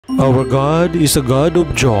Our God is a God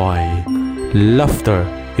of joy. Laughter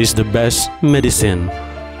is the best medicine.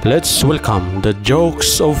 Let's welcome the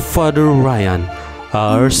jokes of Father Ryan,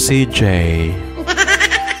 RCJ.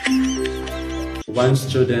 One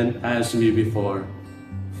student asked me before,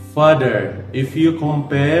 "Father, if you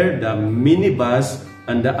compare the minibus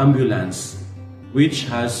and the ambulance, which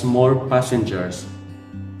has more passengers?"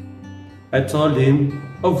 I told him,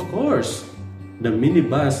 of course, the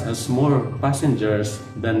minibus has more passengers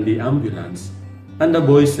than the ambulance. And the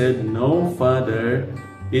boy said, "No, Father,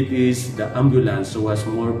 it is the ambulance who has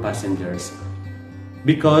more passengers.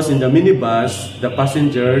 Because in the minibus, the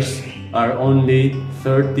passengers are only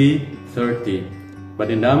 30-30. But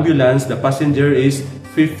in the ambulance, the passenger is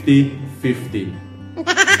 50-50.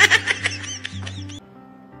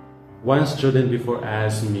 One student before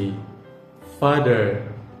asked me, "Father,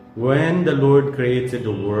 when the Lord created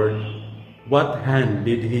the world, what hand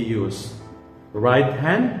did He use? Right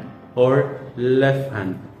hand or left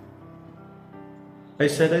hand?"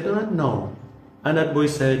 I said, "I do not know." And that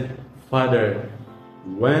boy said, "Father,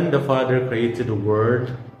 when the Father created the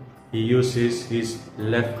world, He uses His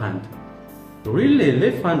left hand." "Really?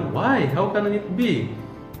 Left hand? Why? How can it be?"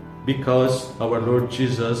 "Because our Lord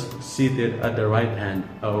Jesus seated at the right hand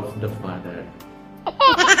of the Father."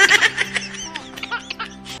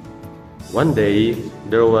 One day,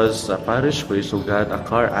 there was a parish priest who got a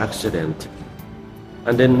car accident.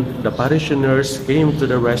 And then the parishioners came to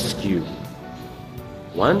the rescue.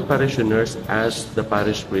 One parishioner asked the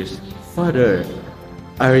parish priest, "Father,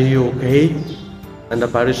 are you okay?" And the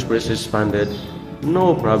parish priest responded,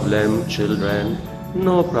 "No problem, children.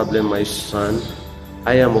 No problem, my son.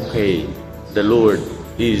 I am okay. The Lord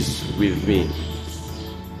is with me."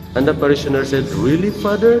 And the parishioner said, "Really,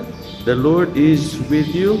 Father? The Lord is with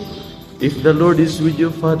you? If the Lord is with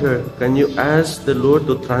you, Father, can you ask the Lord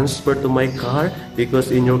to transfer to my car?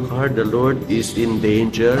 Because in your car, the Lord is in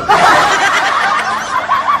danger."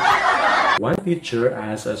 One teacher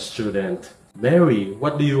asked a student, "Mary,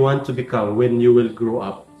 what do you want to become when you will grow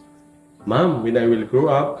up?" "Mom, when I will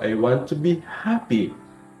grow up, I want to be happy."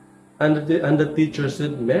 And the teacher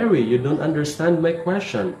said, "Mary, you don't understand my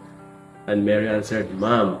question." And Mary answered,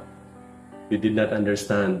 "Mom, you did not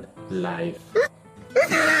understand life."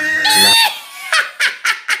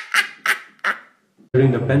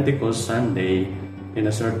 During the Pentecost Sunday, in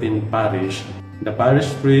a certain parish, the parish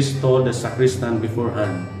priest told the sacristan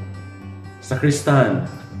beforehand, "Sacristan,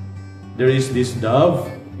 there is this dove,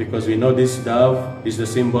 because we know this dove is the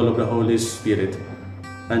symbol of the Holy Spirit.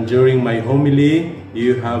 And during my homily,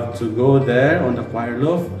 you have to go there on the choir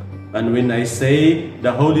loft, and when I say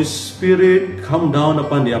the Holy Spirit come down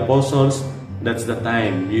upon the apostles, that's the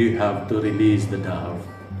time you have to release the dove.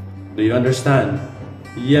 Do you understand?"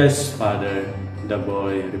 "Yes, Father," the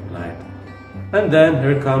boy replied. And then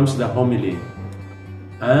here comes the homily.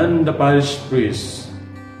 And the parish priest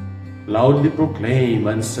loudly proclaimed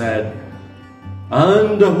and said,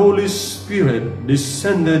 "And the Holy Spirit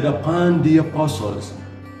descended upon the apostles."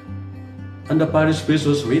 And the parish priest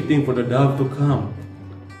was waiting for the dove to come.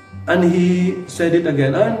 And he said it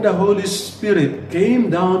again, "And the Holy Spirit came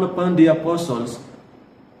down upon the apostles."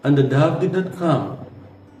 And the dove did not come.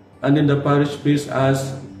 And then the parish priest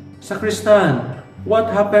asked, "Sacristan,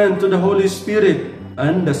 what happened to the Holy Spirit?"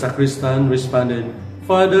 And the sacristan responded,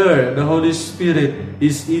 "Father, the Holy Spirit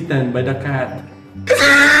is eaten by the cat."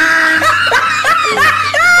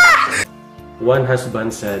 One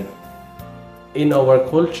husband said, "In our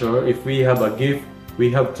culture, if we have a gift,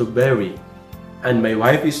 we have to bury. And my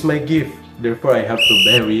wife is my gift, therefore I have to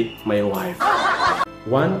bury my wife."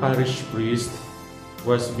 One parish priest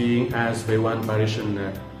was being asked by one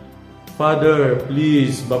parishioner, "Father,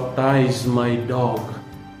 please baptize my dog."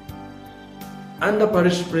 And the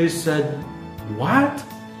parish priest said, "What?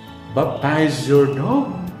 Baptize your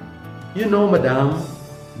dog? You know, madam,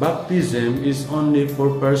 baptism is only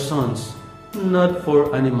for persons, not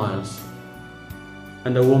for animals."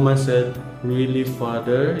 And the woman said, "Really,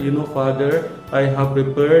 Father? You know, Father, I have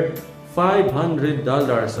prepared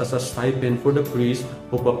 $500 as a stipend for the priest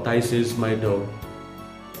who baptizes my dog."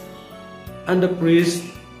 And the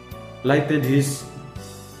priest lighted his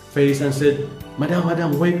face and said,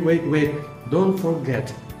 Madam, wait. Don't forget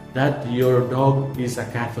that your dog is a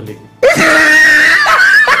Catholic."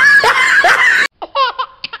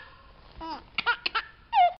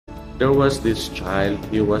 There was this child.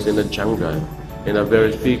 He was in a jungle, in a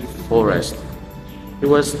very thick forest. He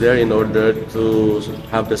was there in order to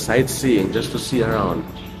have the sightseeing, just to see around.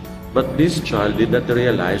 But this child did not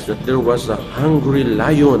realize that there was a hungry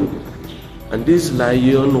lion. And this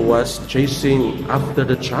lion was chasing after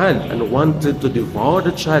the child and wanted to devour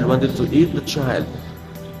the child, wanted to eat the child.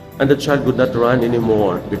 And the child could not run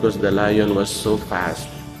anymore because the lion was so fast.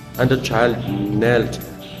 And the child knelt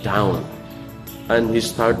down and he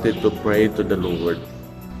started to pray to the Lord.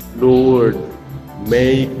 Lord,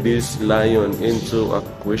 make this lion into a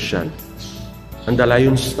Christian. And the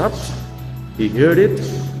lion stopped. He heard it.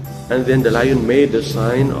 And then the lion made the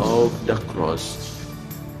sign of the cross.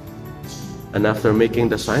 And after making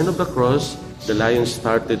the sign of the cross, the lion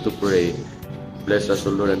started to pray. Bless us, O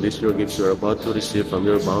Lord, and this your gifts you are about to receive from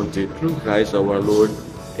your bounty through Christ our Lord.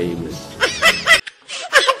 Amen.